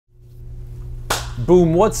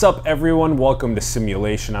Boom, what's up everyone? Welcome to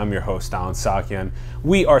Simulation. I'm your host, Alan Sakian.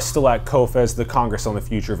 We are still at COFES, the Congress on the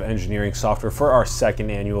Future of Engineering Software, for our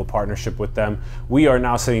second annual partnership with them. We are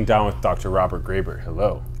now sitting down with Dr. Robert Graebert.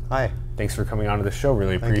 Hello. Hi. Thanks for coming on to the show.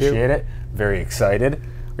 Really Thank appreciate you. it. Very excited.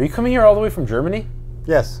 Are you coming here all the way from Germany?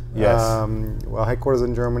 Yes. Yes. Well, headquarters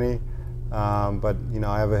in Germany, but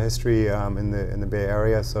I have a history in the Bay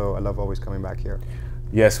Area, so I love always coming back here.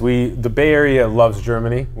 Yes, the Bay Area loves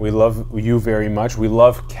Germany. We love you very much. We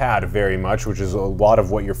love CAD very much, which is a lot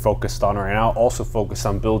of what you're focused on right now. Also focused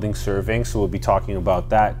on building surveying, so we'll be talking about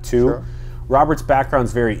that too. Sure. Robert's background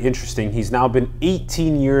is very interesting. He's now been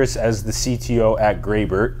 18 years as the CTO at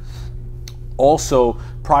Graebert. Also,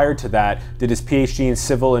 prior to that, did his PhD in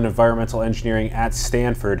civil and environmental engineering at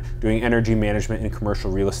Stanford, doing energy management in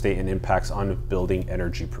commercial real estate and impacts on building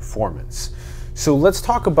energy performance. So let's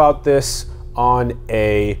talk about this on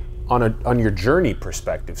your journey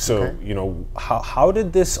perspective. So, Okay. how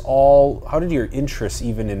did your interest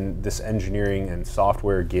even in this engineering and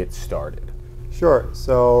software get started? Sure.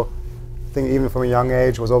 So I think even from a young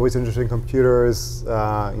age, was always interested in computers,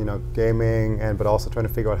 gaming, but also trying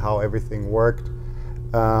to figure out how everything worked.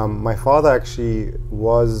 My father actually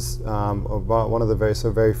was one of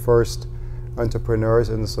the very first entrepreneurs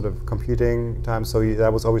in the sort of computing time. So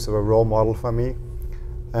that was always sort of a role model for me.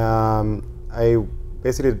 I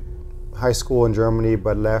basically did high school in Germany,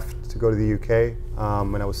 but left to go to the UK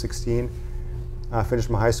when I was 16. I finished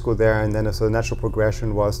my high school there, and then the natural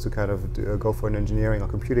progression was to kind of go for an engineering or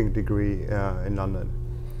computing degree in London.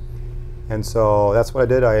 And so that's what I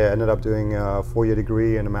did. I ended up doing a 4-year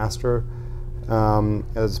degree and a master.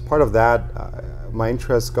 As part of that, my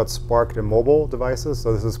interest got sparked in mobile devices.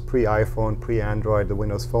 So this is pre-iPhone, pre-Android. The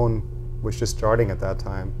Windows Phone was just starting at that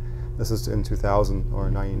time. This is in 2000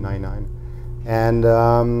 or 1999. And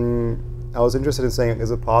I was interested in saying,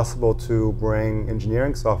 is it possible to bring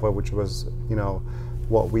engineering software, which was,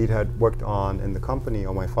 what we had worked on in the company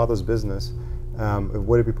or my father's business,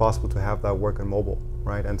 would it be possible to have that work on mobile,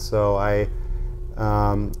 right? And so I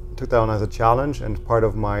took that on as a challenge, and part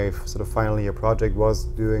of my sort of final year project was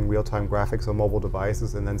doing real-time graphics on mobile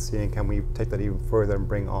devices, and then seeing, can we take that even further and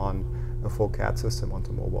bring on a full CAD system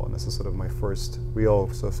onto mobile. And this is sort of my first real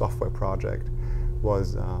software project,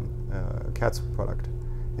 was a CAD product.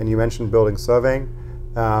 And you mentioned building surveying.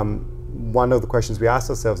 One of the questions we asked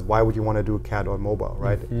ourselves, why would you want to do CAD on mobile,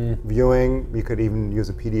 right? Mm-hmm. Viewing, you could even use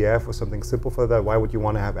a PDF or something simple for that. Why would you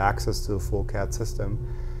want to have access to a full CAD system?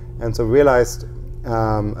 And so we realized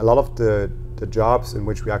a lot of the jobs in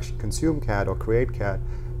which we actually consume CAD or create CAD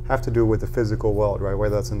have to do with the physical world, right?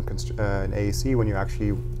 Whether that's in AEC, when you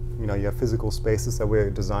actually, you have physical spaces that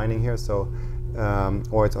we're designing here, so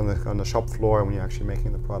or it's on the shop floor when you're actually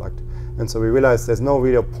making the product. And so we realized there's no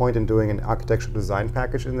real point in doing an architectural design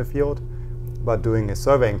package in the field, but doing a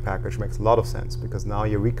surveying package makes a lot of sense, because now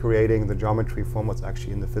you're recreating the geometry from what's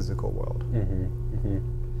actually in the physical world. Mm-hmm.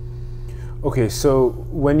 Mm-hmm. Okay, so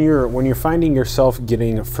when you're finding yourself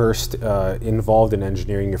getting first involved in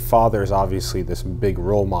engineering, your father is obviously this big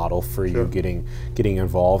role model for Sure. you getting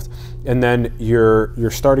involved, and then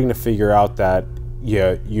you're starting to figure out that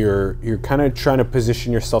you're kind of trying to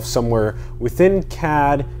position yourself somewhere within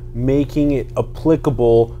CAD, making it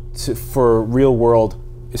applicable for real world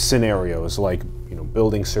scenarios, like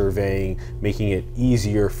building surveying, making it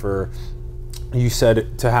easier for, you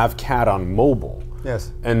said, to have CAD on mobile.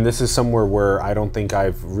 Yes. And this is somewhere where I don't think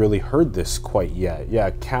I've really heard this quite yet.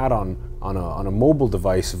 Yeah, CAD on a mobile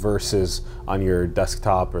device versus on your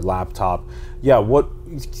desktop or laptop. Yeah, I want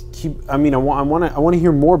to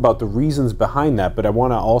hear more about the reasons behind that, but I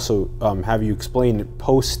want to also have you explain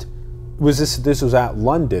post. This was at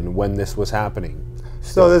London when this was happening?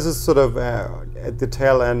 So this is sort of at the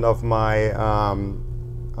tail end of my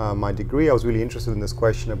my degree. I was really interested in this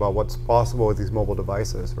question about what's possible with these mobile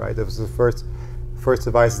devices, right? This was the first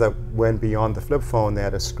devices that went beyond the flip phone. They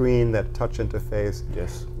had a screen, that touch interface.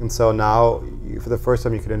 Yes. And so now, for the first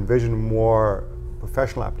time, you could envision more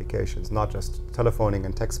professional applications, not just telephoning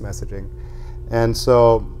and text messaging. And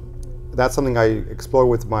so that's something I explore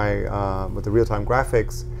with my with the real-time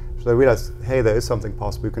graphics. So I realized, hey, there is something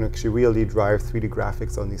possible. You can actually really drive 3D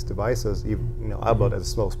graphics on these devices, even albeit at a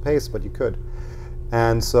slow pace, but you could.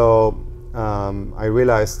 And so I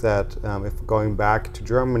realized that if going back to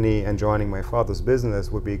Germany and joining my father's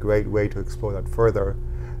business would be a great way to explore that further.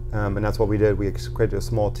 And that's what we did. We created a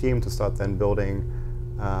small team to start then building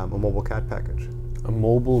a mobile CAD package. A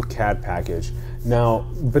mobile CAD package. Now,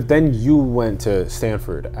 but then you went to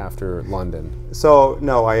Stanford after London. So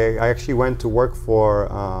no, I actually went to work for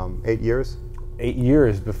 8 years. 8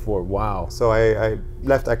 years before, wow. So I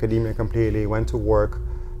left academia completely, went to work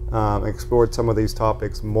explored some of these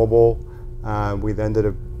topics. Mobile, we then did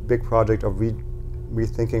a big project of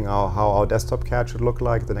rethinking how our desktop CAD should look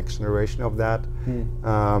like, the next generation of that.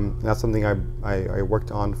 That's something I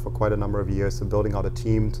worked on for quite a number of years, so building out a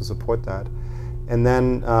team to support that. And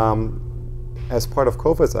then as part of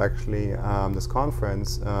COFIS, actually, this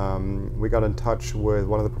conference, we got in touch with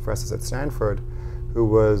one of the professors at Stanford who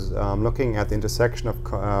was looking at the intersection of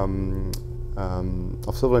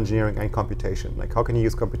civil engineering and computation. Like, how can you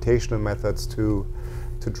use computational methods to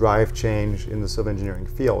drive change in the civil engineering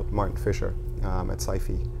field? Martin Fisher at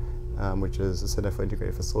SciFi, which is the Center for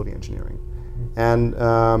Integrated Facility Engineering. And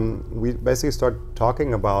we basically started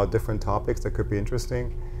talking about different topics that could be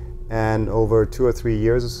interesting. And over 2 or 3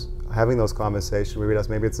 years having those conversations, we realized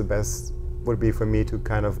maybe it's the best would be for me to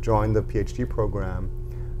kind of join the PhD program.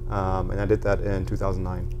 And I did that in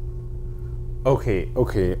 2009. Okay.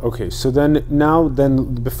 So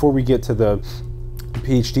then before we get to the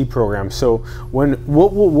PhD program, so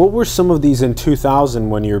what were some of these in 2000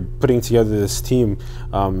 when you're putting together this team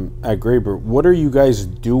at Graebert? What are you guys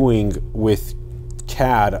doing with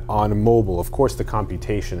CAD on mobile? Of course, the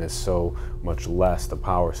computation is so much less, the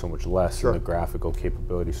power so much less, sure, and the graphical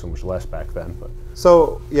capability so much less back then. But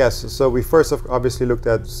so yes, so we first obviously looked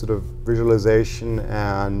at sort of visualization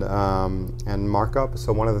and markup.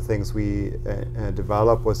 So one of the things we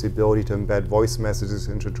developed was the ability to embed voice messages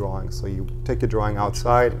into drawings. So you take your drawing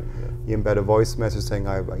outside, you embed a voice message saying,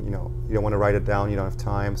 you don't want to write it down, you don't have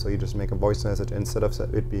time, so you just make a voice message instead of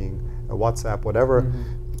it being a WhatsApp, whatever.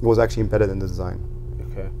 It was actually embedded in the design.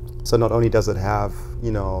 okay. So not only does it have,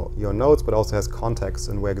 your notes, but also has context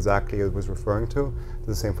and where exactly it was referring to.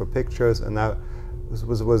 The same for pictures, and that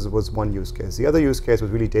was one use case. The other use case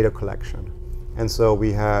was really data collection. And so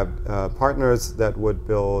we had partners that would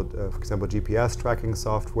build, for example, GPS tracking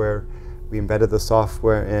software. We embedded the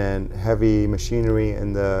software in heavy machinery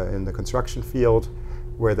in the construction field,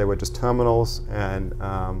 where there were just terminals, and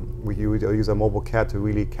we would use a mobile CAD to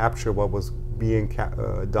really capture what was being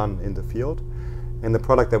done in the field. And the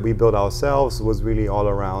product that we built ourselves was really all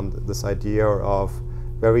around this idea of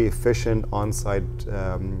very efficient on-site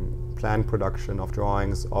plan production of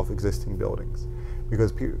drawings of existing buildings.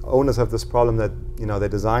 Because owners have this problem that they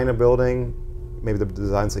design a building, maybe the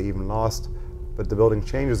designs are even lost, but the building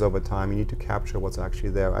changes over time. You need to capture what's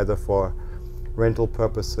actually there, either for rental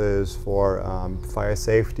purposes, for fire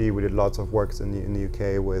safety. We did lots of works in the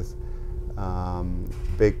UK with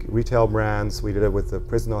big retail brands. We did it with the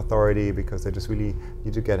prison authority because they just really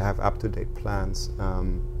need to have up-to-date plans.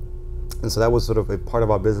 And so that was sort of a part of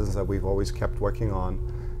our business that we've always kept working on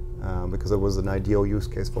because it was an ideal use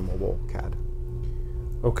case for mobile CAD.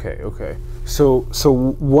 Okay. So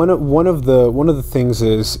one of the things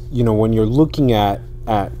is, when you're looking at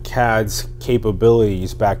CAD's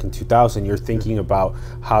capabilities back in 2000, you're thinking about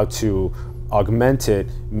how to augment it,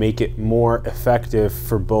 make it more effective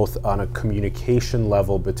for both on a communication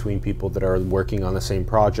level between people that are working on the same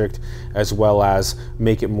project, as well as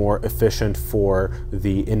make it more efficient for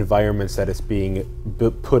the environments that it's being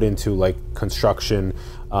put into, like construction,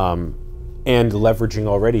 and leveraging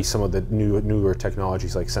already some of the newer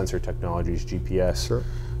technologies like sensor technologies, GPS. Sure.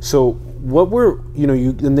 So what were,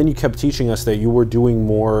 and then you kept teaching us that you were doing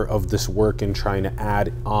more of this work and trying to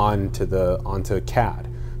add on to onto CAD.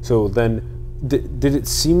 So then did it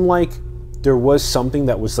seem like there was something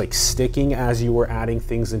that was like sticking as you were adding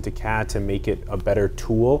things into CAD to make it a better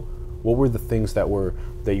tool? What were the things that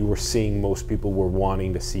you were seeing most people were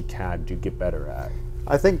wanting to see CAD to get better at?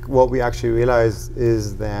 I think what we actually realized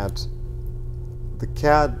is that the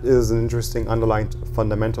CAD is an interesting underlying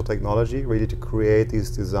fundamental technology really to create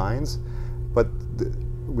these designs, but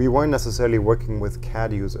we weren't necessarily working with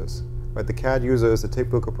CAD users. Right? The CAD user is the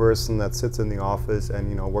typical person that sits in the office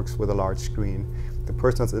and works with a large screen. The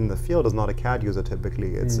person that's in the field is not a CAD user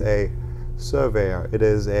typically. It's a surveyor. It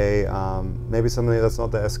is maybe somebody that's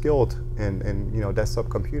not that skilled in desktop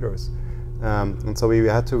computers. And so we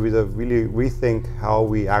had to really rethink how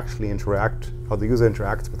we actually interact, how the user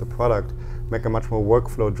interacts with the product, make it much more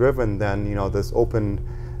workflow driven than this open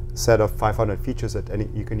set of 500 features that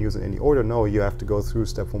you can use in any order. No, you have to go through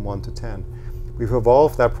step from 1 to 10. We've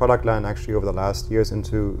evolved that product line actually over the last years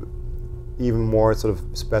into even more sort of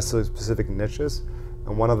specific niches.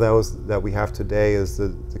 And one of those that we have today is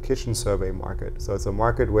the kitchen survey market. So it's a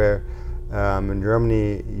market where in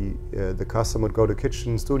Germany the customer would go to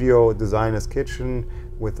kitchen studio, design his kitchen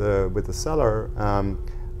with the seller,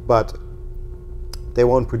 but they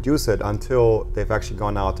won't produce it until they've actually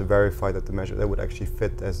gone out to verify that the measure that would actually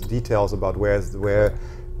fit as details about where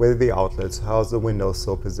are the outlets, how's the window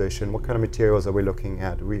sill position, what kind of materials are we looking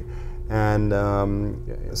at.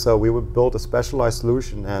 And so we would build a specialized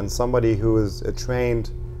solution, and somebody who is a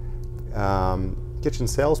trained kitchen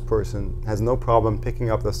salesperson has no problem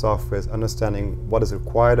picking up the software, understanding what is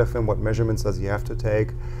required of him, what measurements does he have to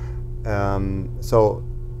take. So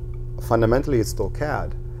fundamentally it's still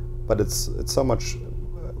CAD, but it's so much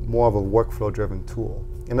more of a workflow-driven tool.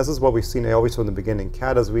 And this is what we've seen always from the beginning.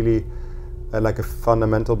 CAD is really like a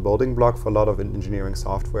fundamental building block for a lot of engineering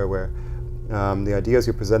software, where the idea is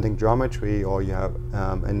you're presenting geometry, or you have,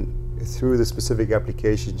 and through the specific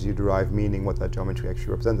applications you derive meaning what that geometry actually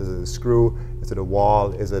represents. Is it a screw? Is it a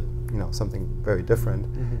wall? Is it something very different?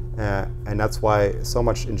 And that's why so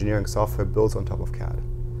much engineering software builds on top of CAD.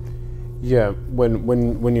 Yeah,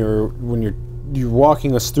 when you're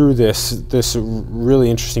walking us through this really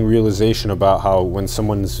interesting realization about how when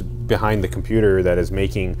someone's behind the computer that is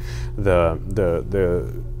making the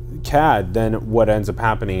CAD, then what ends up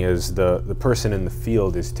happening is the person in the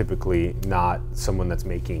field is typically not someone that's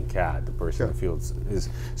making CAD. The person in the field is.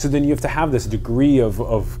 So then you have to have this degree of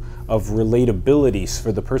relatability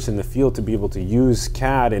for the person in the field to be able to use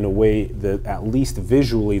CAD in a way that, at least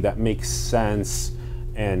visually, that makes sense.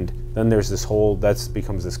 And then there's this whole, that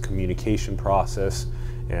becomes this communication process.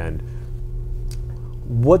 And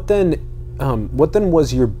what then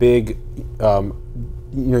was your big,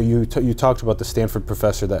 you talked about the Stanford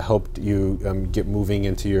professor that helped you get moving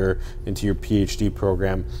into your PhD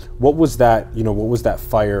program. What was that, what was that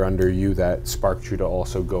fire under you that sparked you to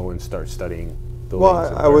also go and start studying the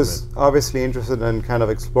Well, I was obviously interested in kind of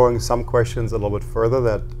exploring some questions a little bit further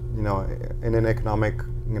that, in an economic,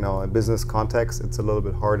 a business context, it's a little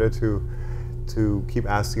bit harder to keep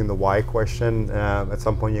asking the why question. At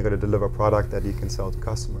some point, you're going to deliver a product that you can sell to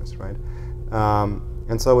customers, right?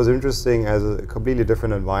 And so it was interesting as a completely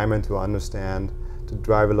different environment to understand, to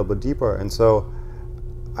drive a little bit deeper. And so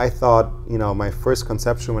I thought, my first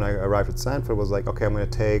conception when I arrived at Stanford was like, okay, I'm going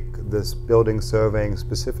to take this building surveying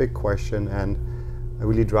specific question and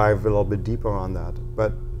really drive a little bit deeper on that.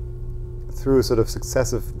 But through sort of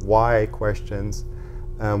successive why questions,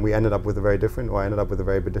 we ended up with a very different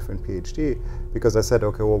PhD, because I said,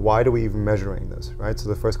 okay, well, why do we even measuring this, right? So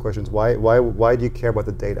the first question is why do you care about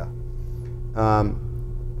the data?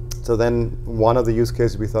 So then one of the use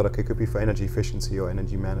cases we thought, okay, could be for energy efficiency or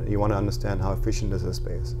energy management. You want to understand how efficient is a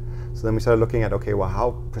space. So then we started looking at, okay, well,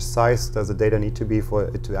 how precise does the data need to be for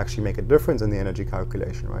it to actually make a difference in the energy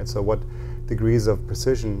calculation, right? So what degrees of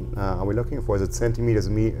precision are we looking for? Is it centimeters,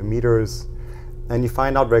 meters? And you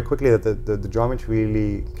find out very quickly that the geometry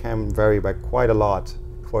really can vary by quite a lot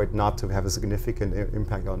for it not to have a significant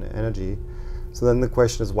impact on the energy. So then the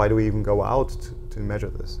question is, why do we even go out to measure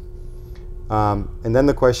this? And then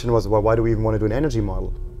the question was, well, why do we even want to do an energy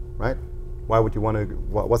model, right? Why would you want to,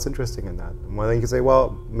 what's interesting in that? And well, then you can say,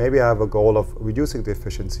 well, maybe I have a goal of reducing the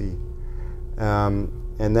efficiency. And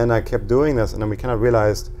then I kept doing this, and then we kind of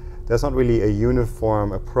realized there's not really a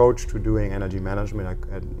uniform approach to doing energy management,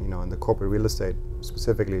 in the corporate real estate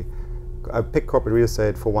specifically. I picked corporate real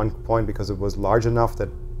estate for one point because it was large enough that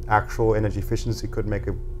actual energy efficiency could make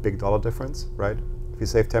a big dollar difference, right? If you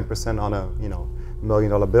save 10% on a $1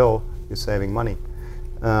 million bill, you're saving money.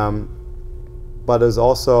 But it's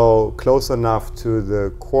also close enough to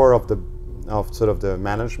the core of sort of the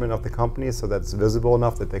management of the company, so that's visible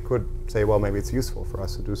enough that they could say, well, maybe it's useful for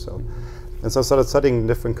us to do so. And so I started studying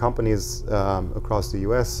different companies across the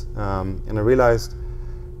US, and I realized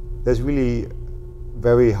there's really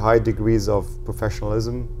very high degrees of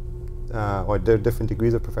professionalism, or different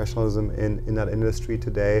degrees of professionalism in that industry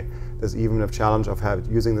today. There's even a challenge of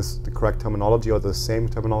using the correct terminology or the same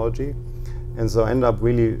terminology. And so I ended up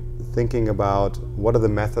really thinking about what are the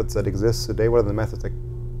methods that exist today, what are the methods that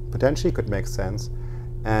potentially could make sense,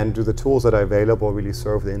 and do the tools that are available really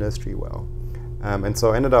serve the industry well. And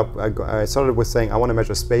so I started with saying I want to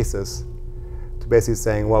measure spaces, to basically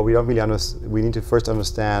saying, well, we don't really we need to first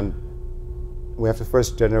understand, we have to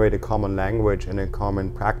first generate a common language and a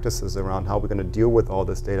common practices around how we're going to deal with all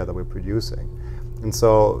this data that we're producing. And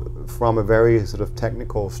so from a very sort of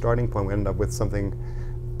technical starting point, we ended up with something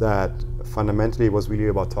that fundamentally was really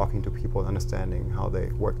about talking to people and understanding how they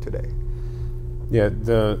work today. Yeah,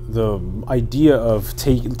 the idea of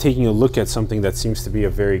taking a look at something that seems to be a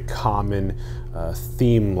very common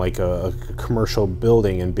theme, like a commercial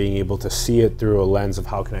building, and being able to see it through a lens of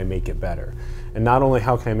how can I make it better. And not only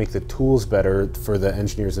how can I make the tools better for the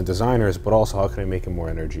engineers and designers, but also how can I make it more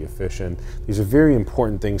energy efficient. These are very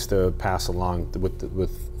important things to pass along with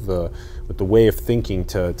the way of thinking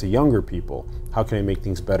to younger people. How can I make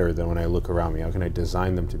things better than when I look around me? How can I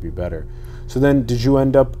design them to be better? So then, did you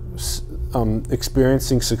end up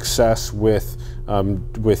experiencing success with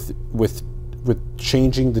with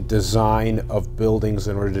changing the design of buildings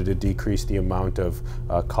in order to decrease the amount of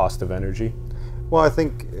cost of energy? Well, I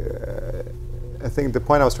think the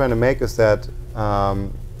point I was trying to make is that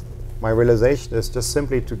my realization is just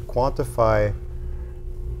simply to quantify,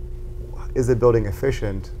 is the building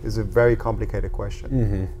efficient, is a very complicated question.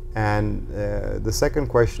 Mm-hmm. And the second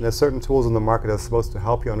question, there's certain tools in the market that are supposed to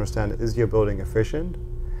help you understand, is your building efficient?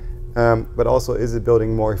 But also, is the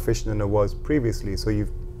building more efficient than it was previously? So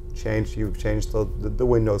you've changed the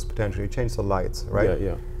windows potentially, changed the lights, right? Yeah,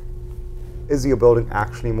 yeah. Is your building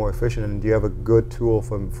actually more efficient, and do you have a good tool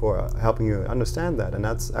for helping you understand that? And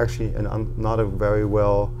that's actually not a very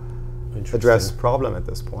well addressed problem at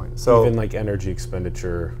this point. So even like energy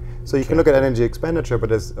expenditure. So you can look at energy expenditure, but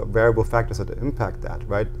there's variable factors that impact that,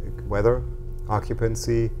 right? Weather,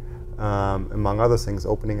 occupancy, among other things,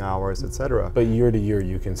 opening hours, etc. But year to year,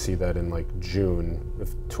 you can see that in like June of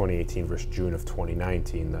 2018 versus June of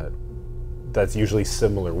 2019, that's usually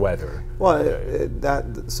similar weather. Well,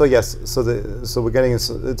 so yes, so we're getting it's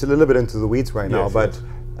a little bit into the weeds right now, but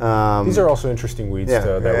these are also interesting weeds that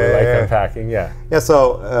we like unpacking. Yeah. Yeah.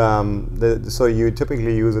 So so you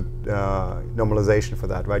typically use a normalization for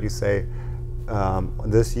that, right? You say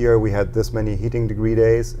this year we had this many heating degree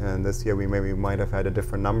days, and this year we might have had a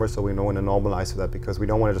different number, so we want to normalize for that, because we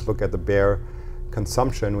don't want to just look at the bare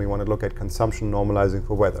consumption. We want to look at consumption normalizing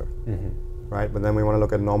for weather. Mm-hmm. Right, but then we want to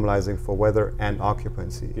look at normalizing for weather and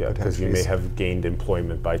occupancy. Yeah, because you may have gained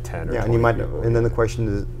employment by 10 or 20 and you might, people. and then the question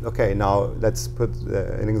is, okay, now let's put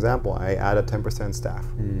an example. I added 10% staff.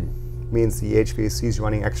 Means the HVAC is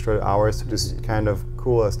running extra hours to just kind of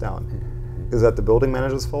cool us down. Is that the building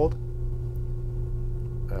manager's fault?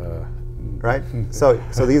 Right. So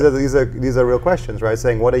these are real questions, right?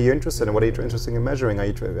 Saying, what are you interested in? What are you interested in measuring? Are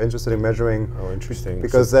you interested in measuring? Oh, interesting.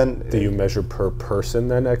 Because so then do you measure per person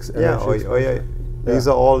then? Yeah. These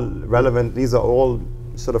are all relevant. These are all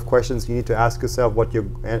sort of questions you need to ask yourself. What your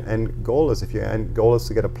end goal is. If your end goal is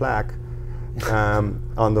to get a plaque on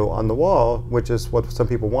the wall, which is what some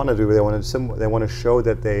people want to do. They want to show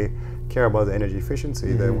that they care about the energy efficiency.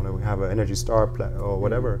 Mm-hmm. They want to have an Energy Star or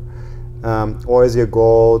whatever. Or is your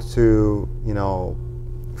goal to,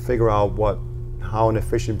 figure out how an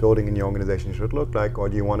efficient building in your organization should look like, or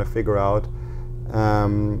do you want to figure out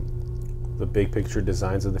the big picture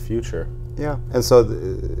designs of the future? Yeah, and so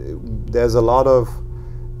there's a lot of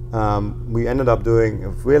we ended up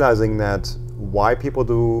realizing that why people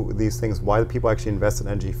do these things, why people actually invest in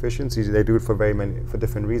energy efficiency. They do it for for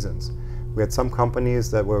different reasons. We had some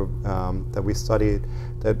companies that were that we studied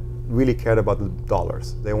that really cared about the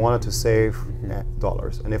dollars. They wanted to save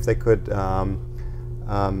dollars, and if they could, get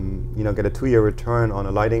a 2-year return on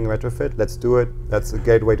a lighting retrofit, let's do it. That's a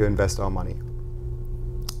great way to invest our money.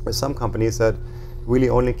 There's some companies that really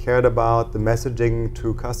only cared about the messaging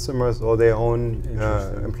to customers or their own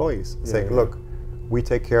employees, saying, look, we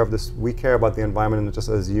take care of this. We care about the environment just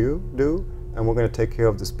as you do, and we're going to take care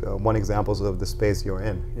of this. One example of the space you're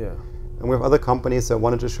in. Yeah. And we have other companies that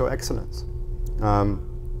wanted to show excellence.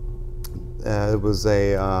 It was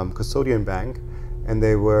a custodian bank, and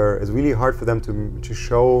it's really hard for them to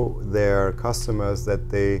show their customers that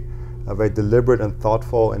they are very deliberate and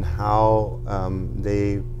thoughtful in how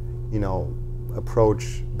they,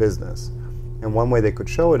 approach business. And one way they could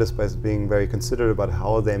show it is by being very considerate about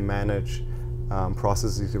how they manage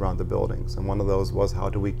processes around the buildings. And one of those was, how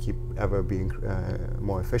do we keep ever being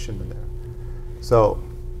more efficient in there? So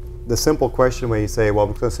the simple question where you say, well,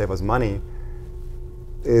 we're going to save us money,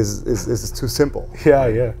 is too simple. Yeah,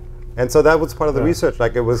 yeah. And so that was part of the research.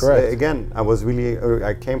 Like, it was, again,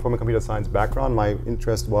 I came from a computer science background. My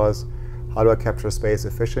interest was, how do I capture space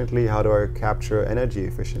efficiently? How do I capture energy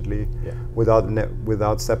efficiently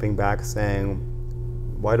without stepping back, saying,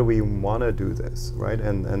 why do we want to do this, right?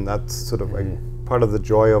 And that's sort of like part of the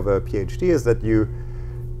joy of a PhD, is that you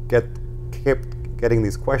kept getting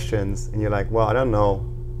these questions, and you're like, well, I don't know,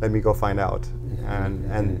 let me go find out.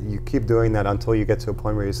 And you keep doing that until you get to a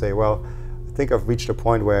point where you say, well, I think I've reached a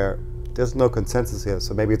point where there's no consensus here,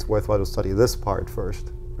 so maybe it's worthwhile to study this part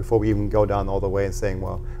first before we even go down all the way and saying,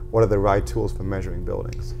 well, what are the right tools for measuring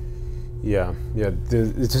buildings? Yeah.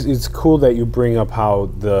 It's cool that you bring up how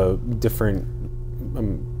the different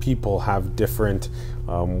people have different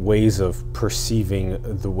ways of perceiving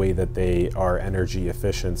the way that they are energy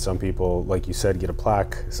efficient. Some people, like you said, get a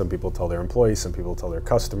plaque. Some people tell their employees. Some people tell their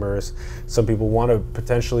customers. Some people want to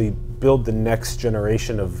potentially build the next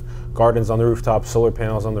generation of gardens on the rooftops, solar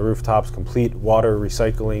panels on the rooftops, complete water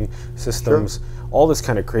recycling systems, all this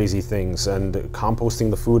kind of crazy things, and composting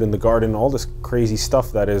the food in the garden, all this crazy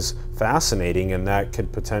stuff that is fascinating and that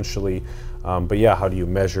could potentially But yeah, how do you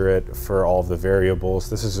measure it for all of the variables?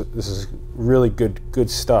 This is really good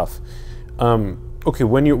stuff. Okay,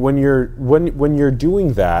 when you're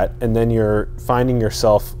doing that, and then you're finding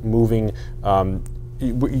yourself moving,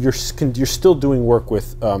 you're still doing work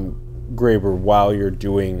with Graebert while you're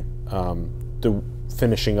doing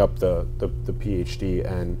finishing up the PhD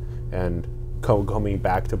and coming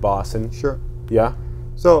back to Boston. Sure. Yeah.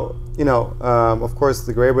 So of course,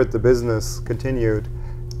 the Graebert, the business continued.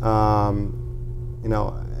 And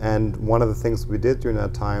one of the things we did during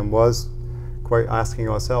that time was quite asking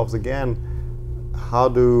ourselves again, how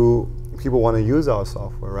do people want to use our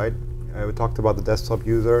software, right? We talked about the desktop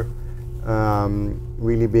user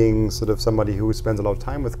really being sort of somebody who spends a lot of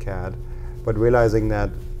time with CAD, but realizing that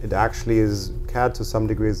it actually is, CAD to some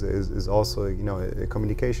degree is also a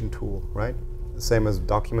communication tool, right? The same as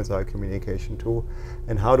documents are a communication tool.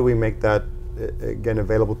 And how do we make that again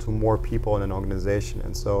available to more people in an organization?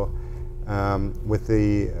 And so with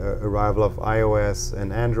the arrival of iOS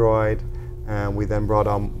and Android, we then brought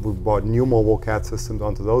new mobile CAD systems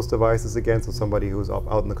onto those devices again, so somebody who's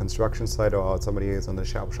out in the construction site or somebody who's on the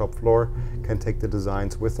shop floor can take the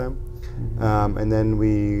designs with them. And then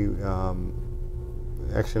we,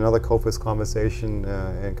 actually another COFIS conversation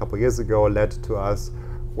a couple of years ago led to us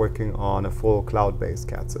working on a full cloud-based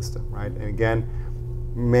CAD system, right? And again,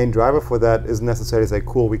 main driver for that isn't necessarily say,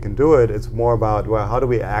 cool, we can do it. It's more about, well, how do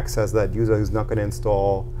we access that user who's not going to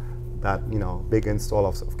install that big install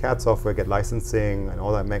of CAD software, get licensing and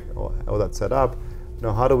all that set up.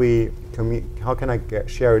 How do we how can I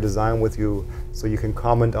share a design with you so you can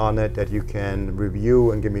comment on it, that you can review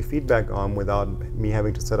and give me feedback on without me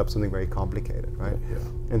having to set up something very complicated, right? Yeah.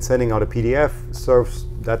 And sending out a PDF serves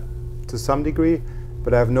that to some degree,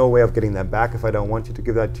 but I have no way of getting that back if I don't want you to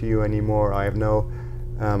give that to you anymore. I have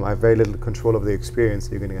I have very little control of the experience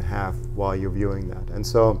that you're going to have while you're viewing that. And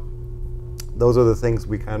so those are the things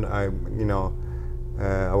I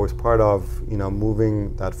was part of,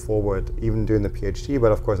 moving that forward, even during the PhD,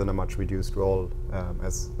 but of course in a much reduced role,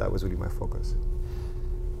 as that was really my focus.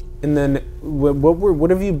 And then,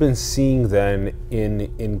 what have you been seeing then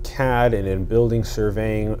in CAD and in building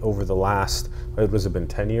surveying over the last? Has it been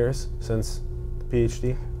 10 years since the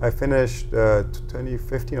PhD? I finished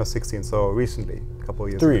 2015 or 16, so recently, a couple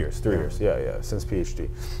of years. 3 years, 3 years, yeah, since PhD.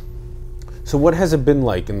 So what has it been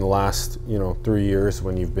like in the last 3 years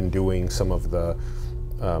when you've been doing some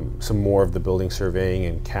more of the building surveying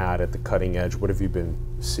and CAD at the cutting edge? What have you been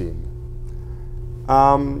seeing?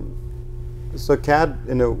 So CAD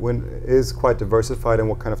is quite diversified in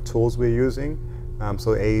what kind of tools we're using.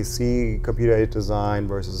 So AEC, computer-aided design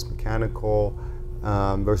versus mechanical,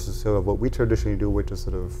 versus sort of what we traditionally do, which is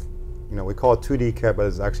sort of, we call it 2D CAD, but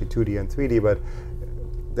it's actually 2D and 3D, but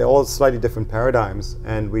they're all slightly different paradigms,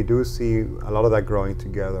 and we do see a lot of that growing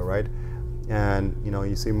together, right? And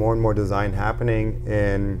you see more and more design happening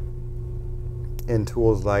in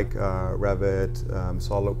tools like Revit,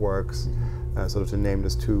 SolidWorks, sort of to name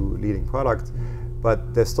just two leading products.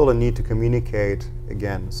 But there's still a need to communicate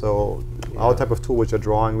again. So our type of tool, which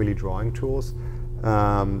are really drawing tools,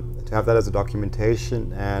 to have that as a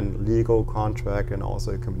documentation and legal contract and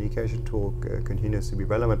also a communication tool continues to be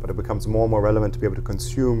relevant, but it becomes more and more relevant to be able to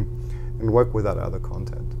consume and work with that other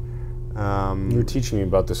content. You were teaching me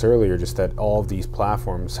about this earlier, just that all of these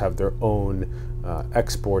platforms have their own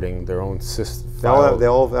exporting, their own system. They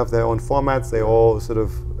all have their own formats. They all sort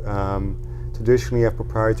of traditionally have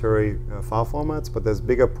proprietary file formats, but there's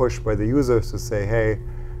bigger push by the users to say, hey,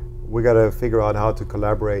 we got to figure out how to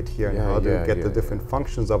collaborate here and how to get the different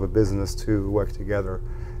functions of a business to work together.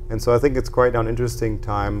 And so I think it's quite an interesting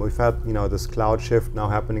time. We've had this cloud shift now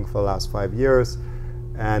happening for the last 5 years,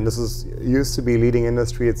 and this used to be leading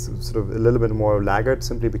industry. It's sort of a little bit more laggard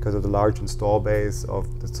simply because of the large install base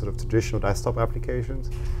of the sort of traditional desktop applications.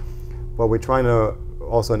 But we're trying to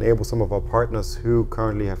also enable some of our partners who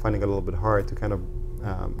currently are finding it a little bit hard to kind of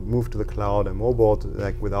move to the cloud and mobile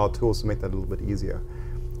with our tools to make that a little bit easier.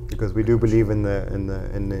 Because we do believe in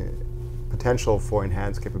the potential for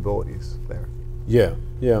enhanced capabilities there. Yeah.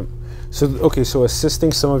 So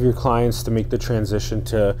assisting some of your clients to make the transition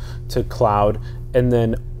to cloud, and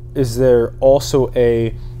then is there also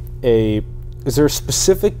is there a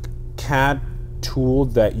specific CAD tool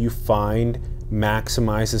that you find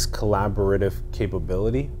maximizes collaborative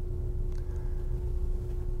capability?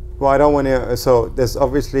 Well, I don't want to. So there's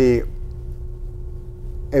obviously,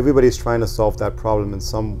 everybody's trying to solve that problem in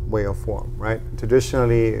some way or form, right?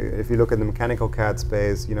 Traditionally, if you look at the mechanical CAD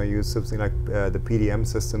space, you use something like the PDM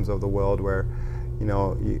systems of the world, where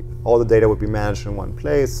all the data would be managed in one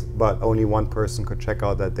place, but only one person could check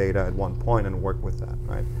out that data at one point and work with that,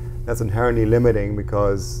 right? that's inherently limiting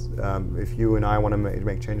because if you and I want to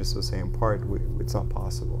make changes to the same part, it's not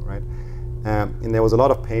possible, right? And there was a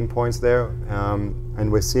lot of pain points there,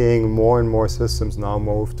 and we're seeing more and more systems now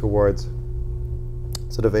move towards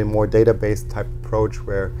sort of a more database type approach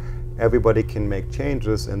where everybody can make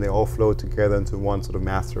changes and they all flow together into one sort of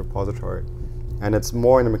master repository. And it's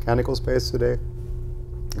more in the mechanical space today,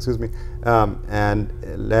 excuse me, and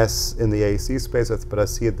less in the AEC space, but I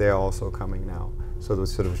see it there also coming now. So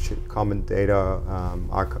those sort of common data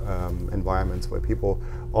environments where people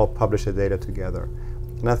all publish their data together.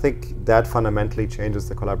 And I think that fundamentally changes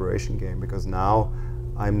the collaboration game, because now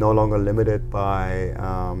I'm no longer limited by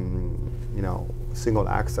single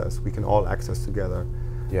access. We can all access together.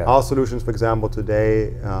 Yeah. Our solutions, for example,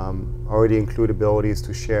 today already include abilities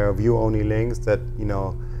to share view-only links that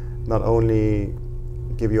not only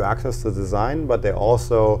give you access to the design, but they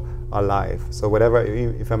also are live. So whatever,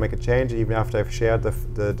 if I make a change, even after I've shared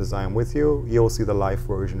the design with you, you'll see the live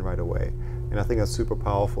version right away. And I think that's super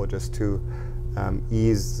powerful, just to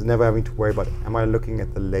ease never having to worry about, am I looking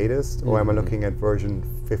at the latest or am I looking at version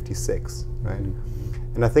 56, right?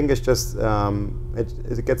 And I think it's just,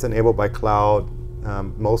 it gets enabled by cloud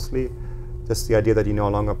mostly. Just the idea that you're no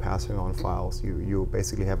longer passing on files. You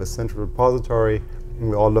basically have a central repository and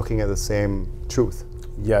we're all looking at the same truth.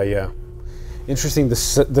 Yeah. Interesting. The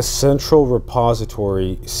central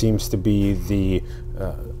repository seems to be the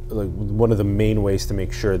one of the main ways to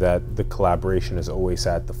make sure that the collaboration is always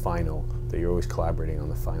at the final, that you're always collaborating on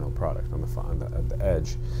the final product, at the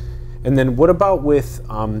edge. And then what about with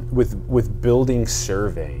building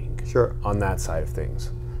surveying? Sure. On that side of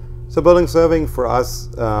things. So building surveying for us,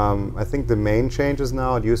 I think the main changes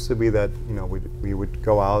now, it used to be that we would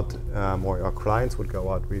go out, or our clients would go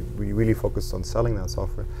out, we really focused on selling that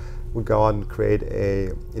software, would go out and create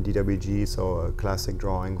a DWG, so a classic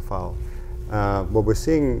drawing file. What we're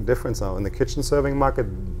seeing difference now in the kitchen surveying market,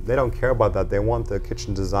 they don't care about that. They want the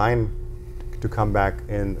kitchen design to come back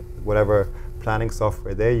in whatever planning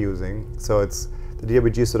software they're using. So it's the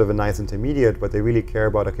DWG is sort of a nice intermediate, but they really care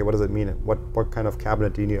about, okay, what does it mean? What kind of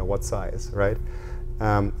cabinet do you need at what size, right?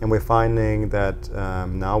 And we're finding that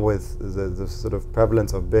now with the sort of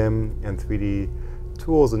prevalence of BIM and 3D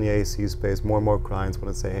tools in the AEC space, more and more clients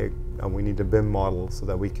want to say, hey, we need a BIM model so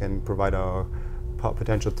that we can provide our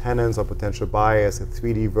potential tenants or potential buyers a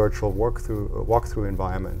 3D virtual walkthrough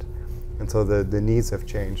environment. And so the needs have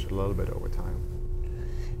changed a little bit over time.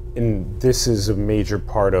 And this is a major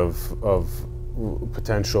part of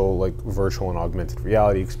potential like virtual and augmented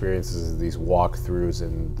reality experiences, these walkthroughs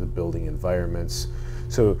in the building environments.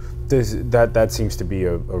 So that seems to be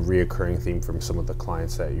a reoccurring theme from some of the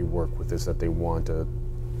clients that you work with, is that they want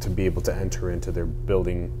to be able to enter into their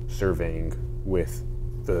building surveying with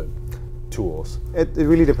the tools. It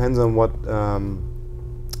really depends on what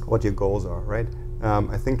your goals are, right?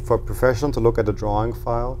 I think for a professional to look at a drawing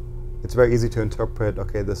file, it's very easy to interpret,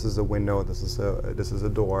 okay, this is a window, this is a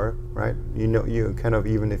door, right? You kind of,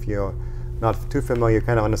 even if you're not too familiar, you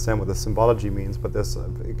kind of understand what the symbology means, but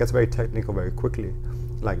it gets very technical very quickly.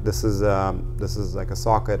 Like this is like a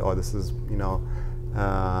socket, or this is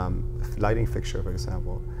lighting fixture, for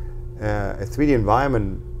example. A 3D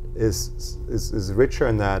environment is richer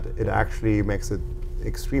in that it actually makes it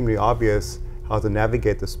extremely obvious how to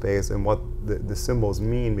navigate the space and what the symbols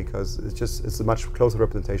mean, because it's a much closer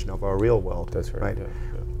representation of our real world. That's right. Yeah.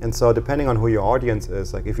 And so depending on who your audience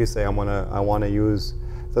is, like if you say I want to use,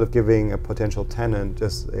 instead of giving a potential tenant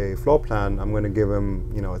just a floor plan, I'm going to give them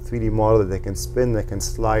a 3D model that they can spin, they can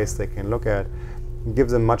slice, they can look at. It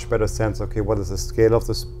gives them much better sense. Okay, what is the scale of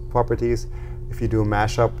the properties? If you do a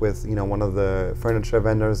mashup with one of the furniture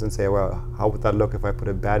vendors and say, well, how would that look if I put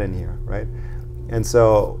a bed in here, right? And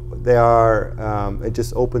so they are, it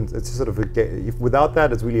just opens, it's sort of, without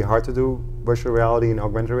that it's really hard to do virtual reality and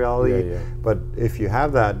augmented reality. Yeah. But if you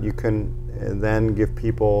have that, you can then give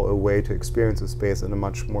people a way to experience the space in a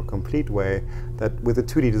much more complete way, that with a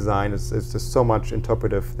 2D design, it's just so much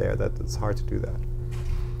interpretive there that it's hard to do that.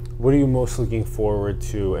 What are you most looking forward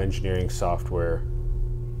to engineering software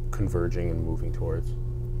converging and moving towards?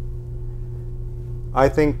 I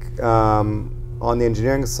think on the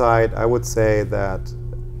engineering side, I would say that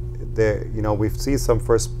we've seen some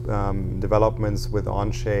first developments with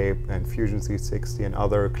Onshape and Fusion 360 and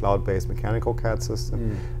other cloud-based mechanical CAD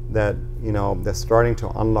systems that they're starting to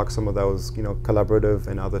unlock some of those collaborative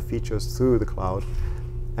and other features through the cloud.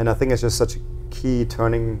 And I think it's just such a key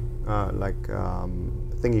turning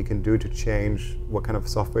thing you can do to change what kind of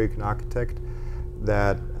software you can architect,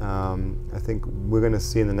 that I think we're going to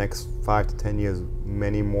see in the next 5 to 10 years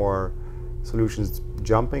many more solutions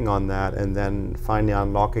jumping on that and then finally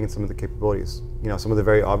unlocking some of the capabilities. You know, some of the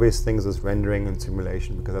very obvious things is rendering and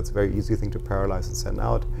simulation, because that's a very easy thing to parallelize and send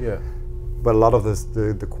out. Yeah. But a lot of this,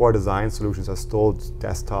 the core design solutions are still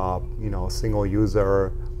desktop, you know, single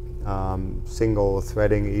user, single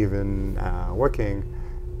threading even working.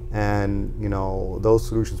 And you know, those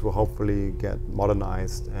solutions will hopefully get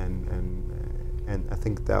modernized, and I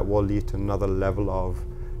think that will lead to another level of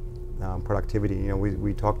productivity. You know,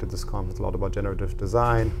 we talked at this conference a lot about generative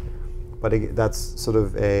design, but that's sort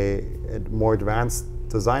of a more advanced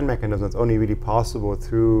design mechanism that's only really possible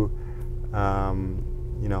through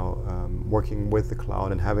working with the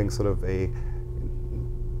cloud and having sort of a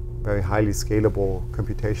very highly scalable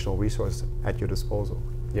computational resource at your disposal.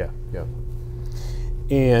 Yeah, yeah.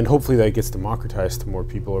 And hopefully that gets democratized to more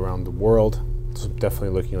people around the world. It's definitely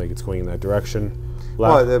looking like it's going in that direction.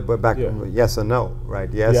 But yes and no,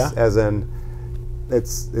 right? Yes, as in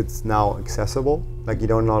it's now accessible. Like you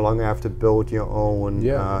don't no longer have to build your own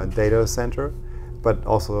data center, but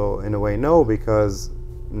also in a way no, because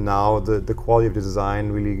now the quality of the design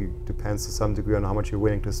really depends to some degree on how much you're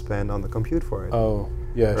willing to spend on the compute for it. Oh,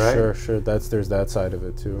 yeah, right? sure. There's that side of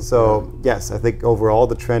it too. So yes, I think overall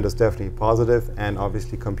the trend is definitely positive, and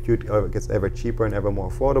obviously compute gets ever cheaper and ever more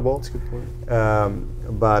affordable. That's a good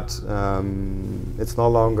point. But it's no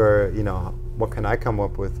longer, you know, what can I come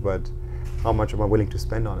up with, but how much am I willing to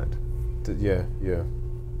spend on it? Yeah.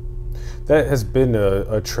 That has been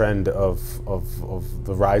a trend of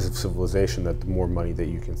the rise of civilization, that the more money that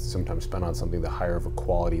you can sometimes spend on something, the higher of a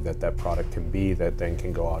quality that product can be, that then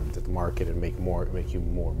can go out into the market and make you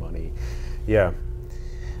more money. Yeah.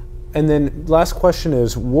 And then last question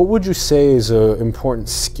is, what would you say is an important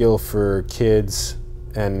skill for kids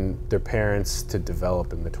and their parents to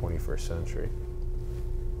develop in the 21st century?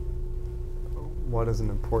 What is an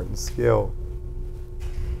important skill?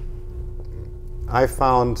 I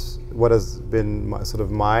found what has been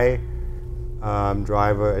my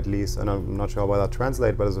driver, at least, and I'm not sure how that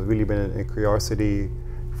translates, but it's really been a curiosity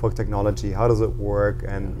for technology. How does it work?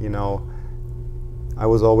 And you know, I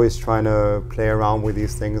was always trying to play around with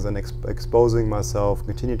these things and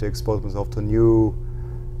continue to expose myself to new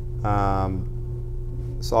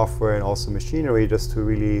software and also machinery, just to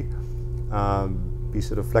really be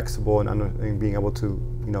sort of flexible and being able to,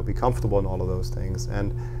 you know, be comfortable in all of those things.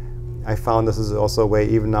 And I found this is also a way,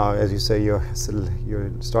 even now, as you say, your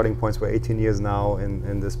starting points were 18 years now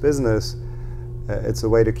in this business. It's a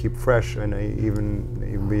way to keep fresh, and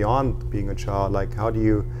even beyond being a child. Like, how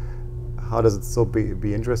does it still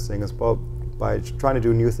be interesting? As well, by trying to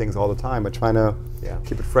do new things all the time, but trying to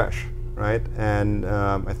keep it fresh, right? And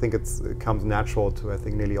I think it comes natural to, I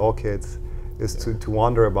think, nearly all kids, is to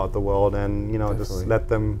wander about the world and, you know, just let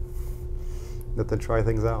them try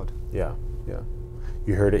things out. Yeah.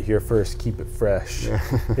 You heard it here first. Keep it fresh.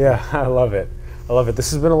 Yeah, I love it. This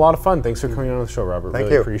has been a lot of fun. Thanks for coming on the show, Robert. Thank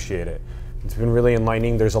really you. Appreciate it. It's been really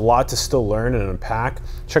enlightening. There's a lot to still learn and unpack.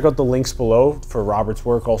 Check out the links below for Robert's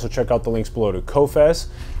work. Also check out the links below to CoFES.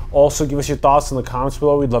 Also give us your thoughts in the comments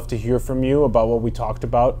below. We'd love to hear from you about what we talked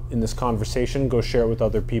about in this conversation. Go share it with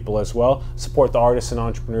other people as well. Support the artists and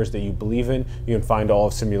entrepreneurs that you believe in. You can find all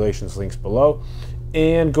of Simulation's links below.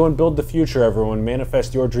 And go and build the future, everyone.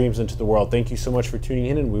 Manifest your dreams into the world. Thank you so much for tuning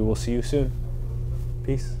in, and we will see you soon.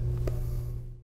 Peace.